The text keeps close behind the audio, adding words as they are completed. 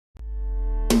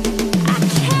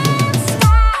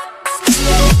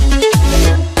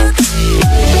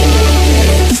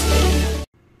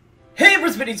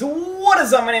beauties, what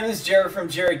is up? My name is Jared from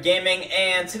Jaridgaming,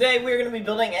 and today we're going to be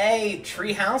building a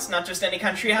treehouse. Not just any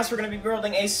kind of treehouse, we're going to be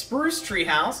building a spruce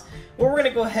treehouse. What we're going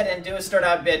to go ahead and do is start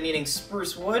out by needing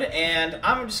spruce wood, and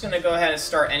I'm just going to go ahead and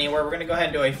start anywhere. We're going to go ahead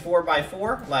and do a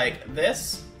 4x4 like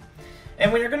this.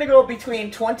 And we're going to go between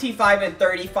 25 and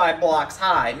 35 blocks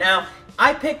high. Now,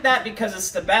 I picked that because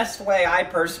it's the best way I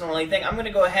personally think. I'm going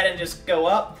to go ahead and just go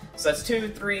up. So that's 2,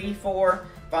 3, 4,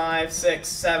 5, 6,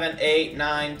 7, 8,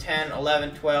 9, 10,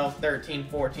 11, 12, 13,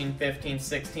 14, 15,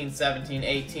 16, 17,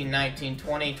 18, 19,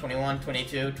 20, 21,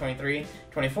 22, 23,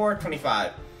 24,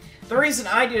 25. The reason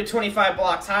I do 25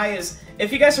 blocks high is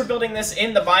if you guys are building this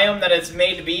in the biome that it's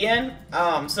made to be in,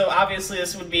 so obviously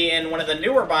this would be in one of the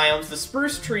newer biomes, the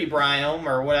spruce tree biome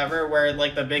or whatever, where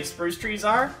like the big spruce trees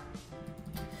are,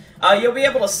 you'll be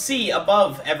able to see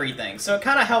above everything. So it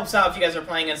kind of helps out if you guys are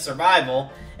playing in survival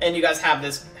and you guys have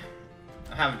this,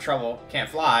 I'm having trouble, can't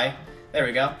fly, there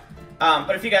we go.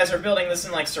 But if you guys are building this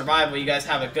in like survival, you guys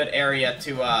have a good area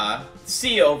to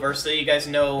see over, so you guys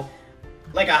know,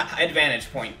 like a advantage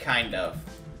point, kind of,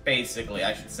 basically,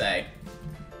 I should say.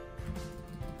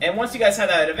 And once you guys have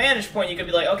that advantage point, you could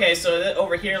be like, okay, so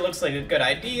over here looks like a good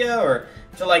idea, or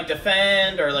to like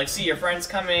defend, or like see your friends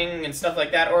coming and stuff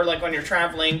like that, or like when you're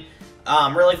traveling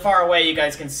really far away, you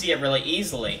guys can see it really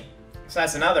easily. So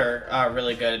that's another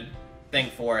really good thing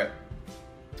for it.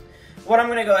 What I'm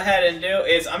going to go ahead and do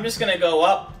is I'm just going to go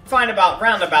up, find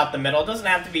round about the middle. It doesn't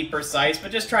have to be precise,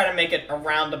 but just try to make it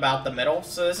around about the middle.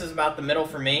 So this is about the middle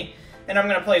for me. And I'm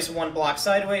going to place 1 block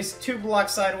sideways, 2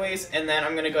 blocks sideways, and then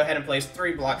I'm going to go ahead and place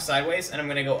 3 blocks sideways, and I'm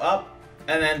going to go up,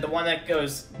 and then the one that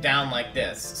goes down like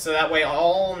this. So that way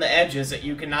all on the edges that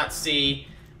you cannot see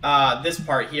this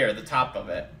part here, the top of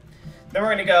it. Then we're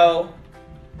going to go,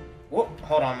 whoop,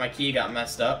 hold on, my key got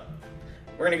messed up.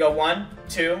 We're going to go 1,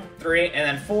 2, 3, and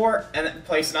then 4, and then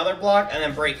place another block, and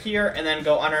then break here, and then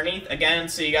go underneath again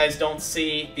so you guys don't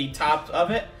see the top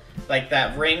of it, like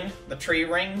that ring, the tree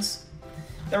rings.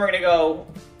 Then we're going to go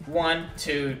 1,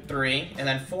 2, 3, and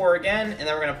then 4 again, and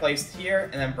then we're going to place here,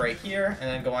 and then break here, and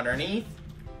then go underneath.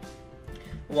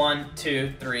 1,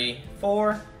 2, 3,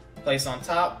 4, place on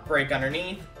top, break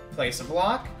underneath, place a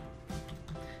block.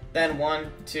 Then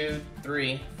 1, 2,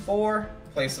 3, 4,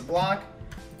 place a block.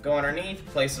 Go underneath,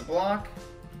 place a block,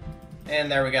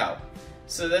 and there we go.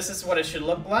 So this is what it should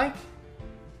look like.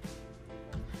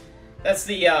 That's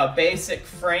the basic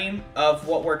frame of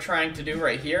what we're trying to do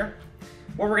right here.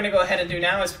 What we're going to go ahead and do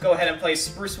now is go ahead and place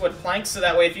spruce wood planks, so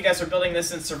that way if you guys are building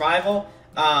this in survival,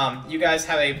 you guys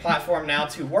have a platform now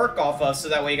to work off of, so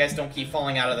that way you guys don't keep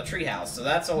falling out of the treehouse. So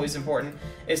that's always important,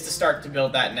 is to start to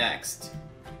build that next.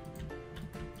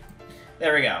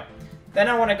 There we go. Then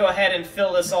I want to go ahead and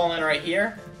fill this all in right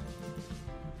here.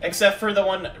 Except for the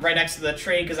one right next to the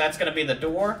tree, because that's going to be the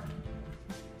door.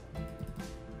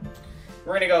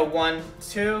 We're going to go 1,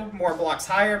 2 more blocks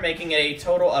higher, making it a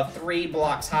total of 3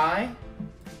 blocks high.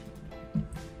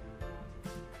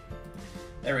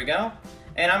 There we go.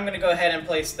 And I'm going to go ahead and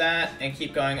place that and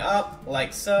keep going up,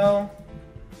 like so.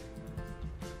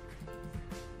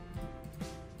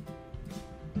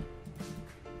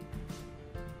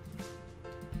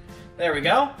 There we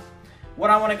go. What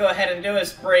I want to go ahead and do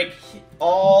is break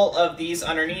all of these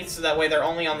underneath, so that way they're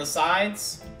only on the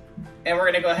sides. And we're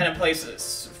going to go ahead and place a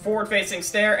forward-facing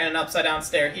stair and an upside-down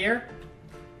stair here.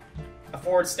 A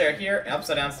forward stair here, an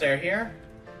upside-down stair here.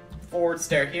 Forward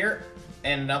stair here,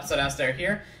 and an upside-down stair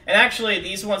here. And actually,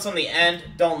 these ones on the end,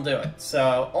 don't do it.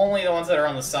 So, only the ones that are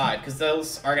on the side, because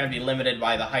those are going to be limited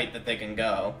by the height that they can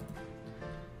go.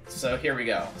 So here we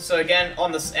go. So again,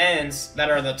 on the ends that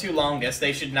are the 2 longest,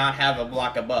 they should not have a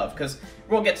block above, because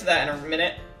we'll get to that in a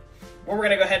minute. What we're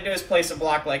going to go ahead and do is place a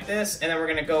block like this, and then we're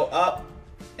going to go up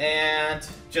and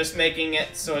just making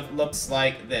it so it looks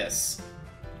like this.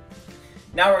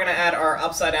 Now we're going to add our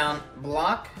upside down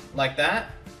block like that.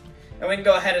 And we can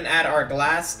go ahead and add our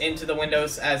glass into the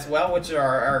windows as well, which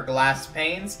are our glass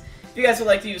panes. If you guys would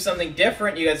like to use something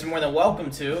different, you guys are more than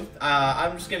welcome to.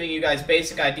 I'm just giving you guys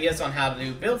basic ideas on how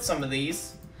to build some of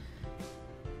these.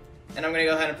 And I'm going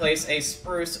to go ahead and place a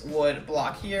spruce wood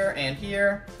block here and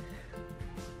here.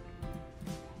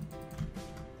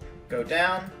 Go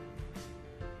down.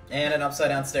 And an upside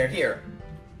down stair here.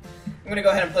 I'm going to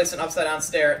go ahead and place an upside down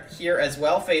stair here as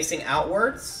well, facing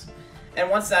outwards. And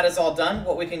once that is all done,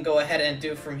 what we can go ahead and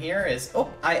do from here is,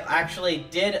 oh, I actually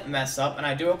did mess up, and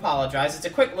I do apologize. It's a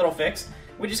quick little fix.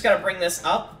 We just got to bring this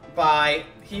up by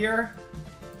here,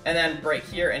 and then break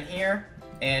here, and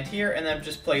then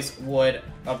just place wood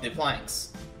of the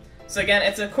planks. So again,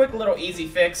 it's a quick little easy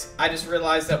fix. I just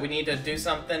realized that we need to do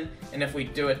something, and if we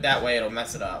do it that way, it'll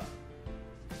mess it up.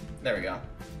 There we go.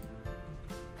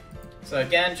 So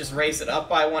again, just raise it up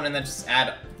by one and then just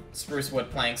add spruce wood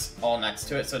planks all next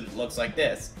to it so it looks like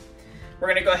this. We're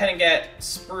going to go ahead and get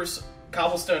spruce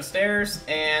cobblestone stairs,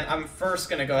 and I'm first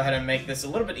going to go ahead and make this a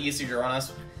little bit easier on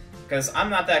us because I'm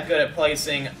not that good at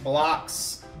placing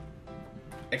blocks,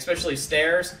 especially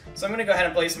stairs. So I'm going to go ahead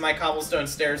and place my cobblestone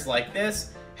stairs like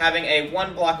this, having a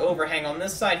 1 block overhang on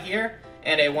this side here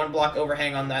and a 1 block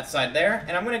overhang on that side there.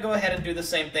 And I'm going to go ahead and do the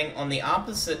same thing on the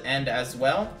opposite end as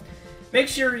well. Make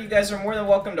sure you guys are more than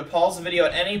welcome to pause the video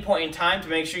at any point in time to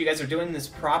make sure you guys are doing this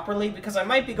properly, because I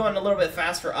might be going a little bit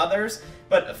fast for others,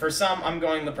 but for some, I'm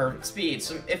going the perfect speed.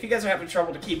 So if you guys are having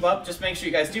trouble to keep up, just make sure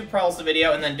you guys do pause the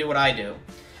video and then do what I do.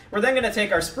 We're then going to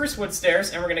take our spruce wood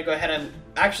stairs, and we're going to go ahead and,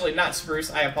 actually not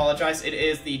spruce, I apologize, it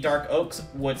is the dark oak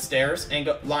wood stairs, and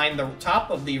line the top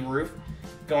of the roof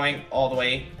going all the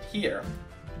way here.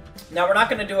 Now we're not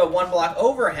going to do a 1 block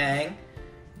overhang.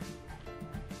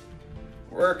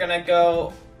 We're going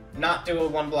to not do a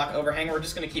 1 block overhang, we're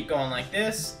just going to keep going like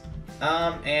this.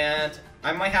 And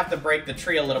I might have to break the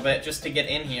tree a little bit just to get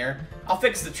in here. I'll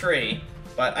fix the tree,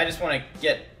 but I just want to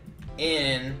get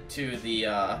into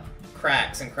the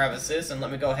cracks and crevices, and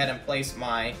let me go ahead and place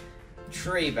my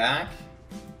tree back.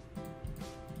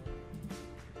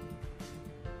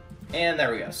 And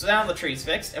there we go. So now the tree's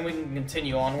fixed, and we can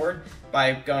continue onward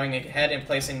by going ahead and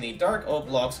placing the dark oak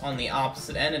logs on the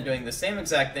opposite end and doing the same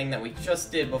exact thing that we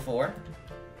just did before.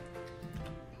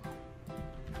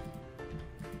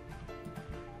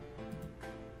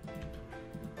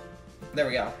 There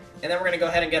we go. And then we're going to go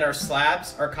ahead and get our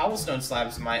slabs, our cobblestone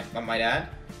slabs, I might add.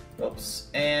 Whoops.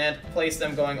 And place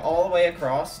them going all the way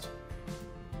across.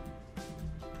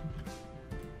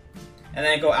 And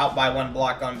then go out by 1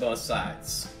 block on both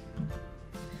sides.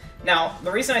 Now,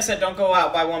 the reason I said don't go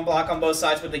out by 1 block on both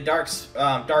sides with the dark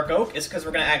oak is because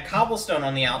we're going to add cobblestone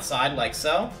on the outside, like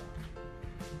so.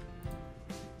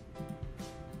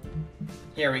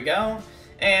 Here we go.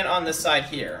 And on this side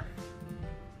here.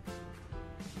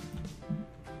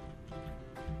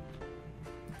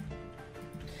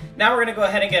 Now we're going to go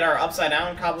ahead and get our upside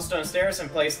down cobblestone stairs and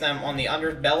place them on the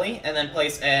underbelly, and then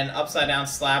place an upside down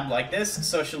slab like this,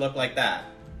 so it should look like that.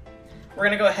 We're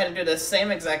going to go ahead and do the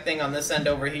same exact thing on this end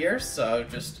over here, so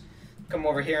just come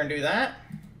over here and do that.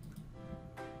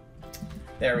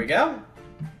 There we go.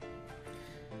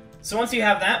 So once you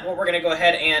have that, what we're going to go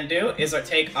ahead and do is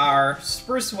take our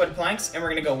spruce wood planks, and we're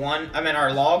going to go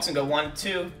our logs, and go 1,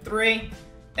 2, 3,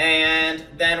 and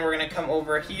then we're going to come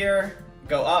over here,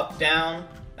 go up, down,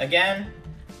 again,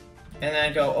 and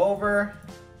then go over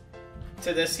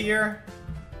to this here.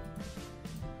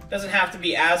 Doesn't have to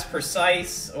be as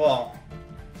precise, well,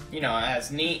 you know,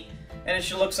 as neat, and it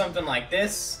should look something like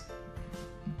this.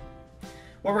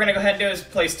 What we're going to go ahead and do is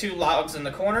place 2 logs in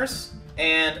the corners,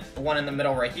 and 1 in the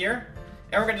middle right here.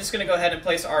 And we're just going to go ahead and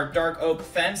place our dark oak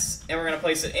fence, and we're going to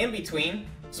place it in between,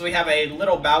 so we have a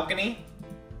little balcony.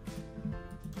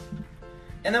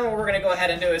 And then what we're going to go ahead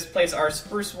and do is place our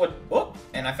spruce wood, whoop,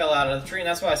 and I fell out of the tree, and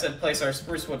that's why I said place our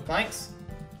spruce wood planks.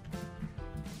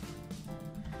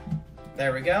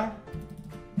 There we go.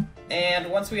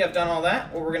 And once we have done all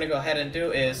that, what we're going to go ahead and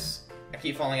do is, I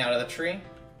keep falling out of the tree.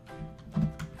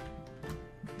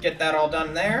 Get that all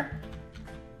done there.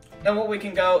 Then what we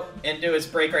can go and do is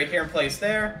break right here and place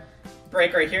there.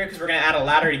 Break right here, because we're going to add a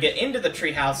ladder to get into the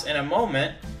treehouse in a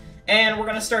moment. And we're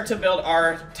going to start to build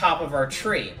our top of our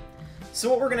tree. So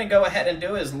what we're going to go ahead and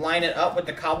do is line it up with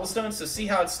the cobblestone. So see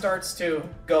how it starts to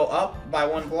go up by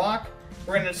 1 block?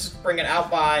 We're going to just bring it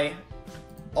out by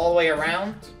all the way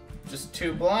around. Just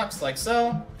 2 blocks, like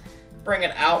so. Bring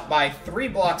it out by 3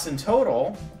 blocks in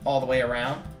total, all the way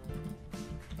around.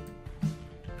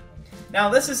 Now,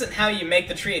 this isn't how you make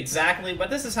the tree exactly, but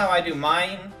this is how I do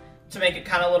mine to make it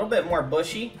kind of a little bit more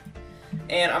bushy.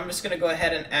 And I'm just going to go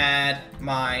ahead and add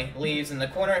my leaves in the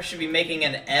corner. I should be making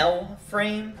an L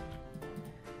frame.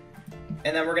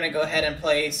 And then we're going to go ahead and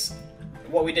place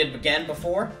what we did again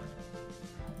before,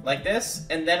 like this.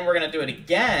 And then we're going to do it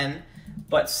again.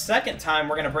 But second time,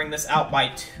 we're going to bring this out by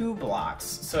 2 blocks.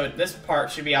 So this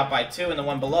part should be out by 2, and the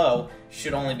one below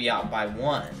should only be out by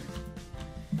 1.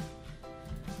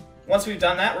 Once we've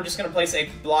done that, we're just going to place a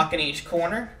block in each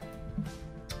corner.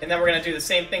 And then we're going to do the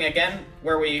same thing again,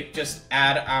 where we just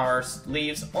add our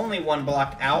leaves only 1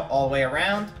 block out all the way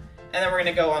around. And then we're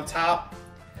going to go on top,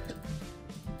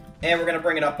 and we're going to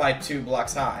bring it up by 2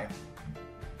 blocks high.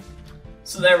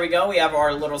 So there we go. We have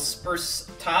our little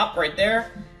spruce top right there.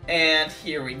 And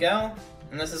here we go,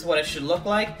 and this is what it should look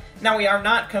like. Now, we are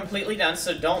not completely done,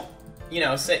 so don't,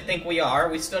 think we are.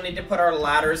 We still need to put our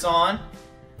ladders on,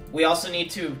 We also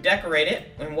need to decorate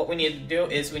it, and what we need to do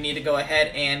is we need to go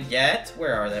ahead and get,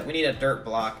 where are they? We need a dirt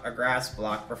block, a grass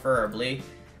block preferably.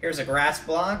 Here's a grass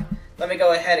block. Let me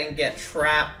go ahead and get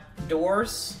trap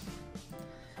doors.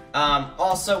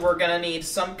 Also, we're gonna need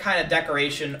some kind of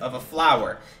decoration of a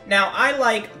flower. Now, I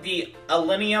like the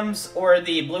aliniums or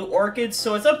the blue orchids,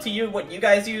 so it's up to you what you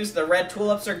guys use. The red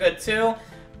tulips are good too.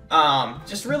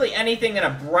 Just really anything in a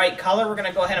bright color. We're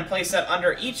gonna go ahead and place that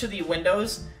under each of the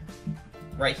windows.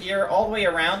 Right here, all the way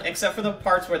around, except for the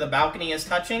parts where the balcony is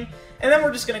touching. And then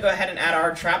we're just going to go ahead and add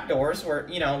our trap doors, where,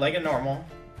 you know, like a normal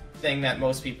thing that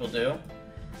most people do,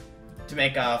 to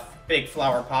make big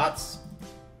flower pots.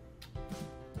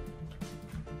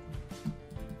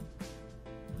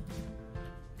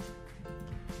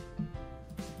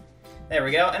 There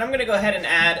we go, and I'm going to go ahead and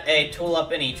add a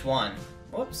tulip in each one.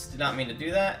 Whoops, did not mean to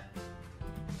do that.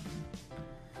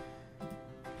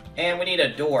 And we need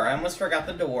a door. I almost forgot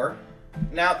the door.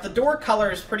 Now, the door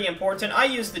color is pretty important. I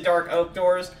use the dark oak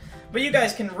doors, but you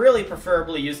guys can really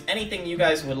preferably use anything you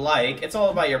guys would like. It's all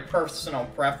about your personal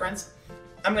preference.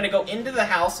 I'm going to go into the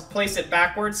house, place it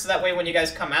backwards, so that way when you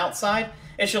guys come outside,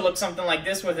 it should look something like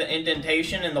this with an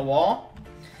indentation in the wall.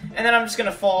 And then I'm just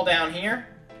going to fall down here,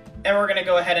 and we're going to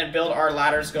go ahead and build our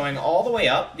ladders going all the way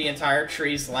up the entire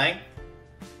tree's length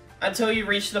until you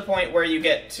reach the point where you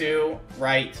get to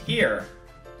right here.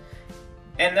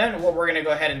 And then what we're going to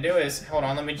go ahead and do is, hold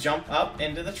on, let me jump up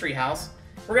into the treehouse.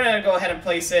 We're going to go ahead and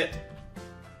place it,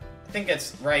 I think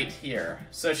it's right here.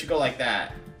 So it should go like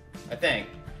that, I think.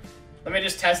 Let me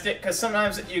just test it, because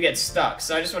sometimes you get stuck.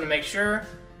 So I just want to make sure.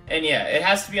 And yeah, it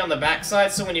has to be on the back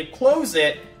side, so when you close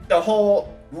it, the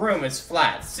whole room is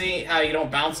flat. See how you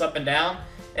don't bounce up and down?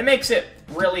 It makes it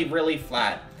really, really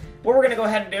flat. What we're going to go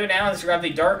ahead and do now is grab the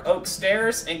dark oak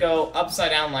stairs and go upside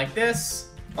down like this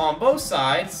on both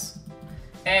sides.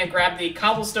 And grab the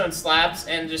cobblestone slabs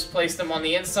and just place them on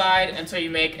the inside until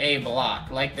you make a block,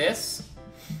 like this.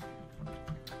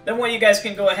 Then what you guys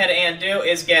can go ahead and do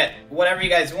is get whatever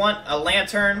you guys want, a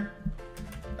lantern,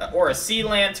 or a sea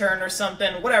lantern or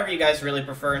something, whatever you guys really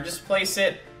prefer, and just place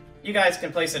it. You guys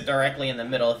can place it directly in the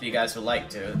middle if you guys would like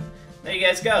to. There you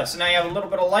guys go. So now you have a little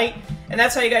bit of light, and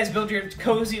that's how you guys build your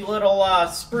cozy little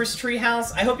spruce tree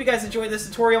house. I hope you guys enjoyed this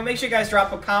tutorial. Make sure you guys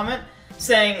drop a comment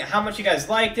saying how much you guys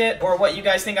liked it, or what you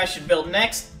guys think I should build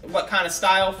next, what kind of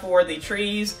style for the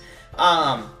trees,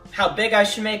 how big I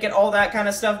should make it, all that kind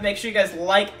of stuff. Make sure you guys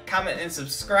like, comment, and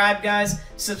subscribe, guys.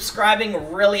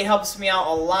 Subscribing really helps me out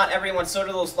a lot, everyone. So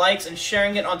do those likes, and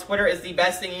sharing it on Twitter is the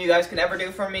best thing you guys could ever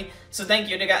do for me. So thank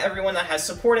you to everyone that has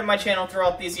supported my channel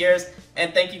throughout these years,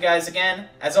 and thank you guys again.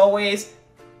 As always,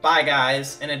 bye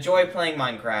guys, and enjoy playing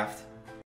Minecraft.